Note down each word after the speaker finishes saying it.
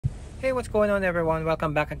Hey, what's going on everyone?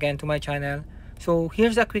 Welcome back again to my channel. So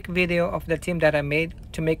here's a quick video of the theme that I made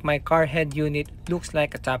to make my car head unit looks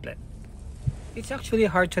like a tablet. It's actually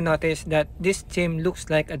hard to notice that this theme looks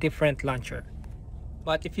like a different launcher.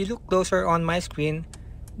 But if you look closer on my screen,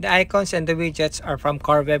 the icons and the widgets are from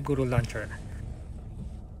Carwebguru launcher.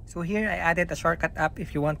 So here I added a shortcut app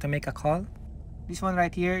if you want to make a call. This one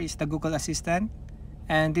right here is the Google Assistant,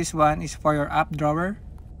 and this one is for your app drawer,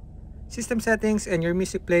 system settings, and your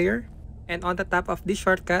music player. And on the top of these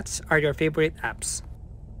shortcuts are your favorite apps.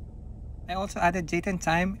 I also added date and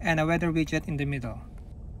time and a weather widget in the middle.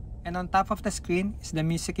 And on top of the screen is the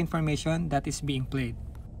music information that is being played.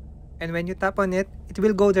 And when you tap on it, it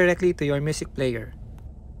will go directly to your music player.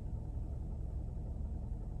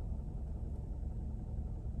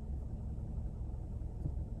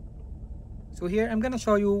 So here I'm gonna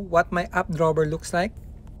show you what my app drawer looks like.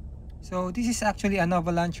 So this is actually a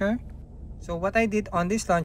Nova launcher. So what I did on this launcher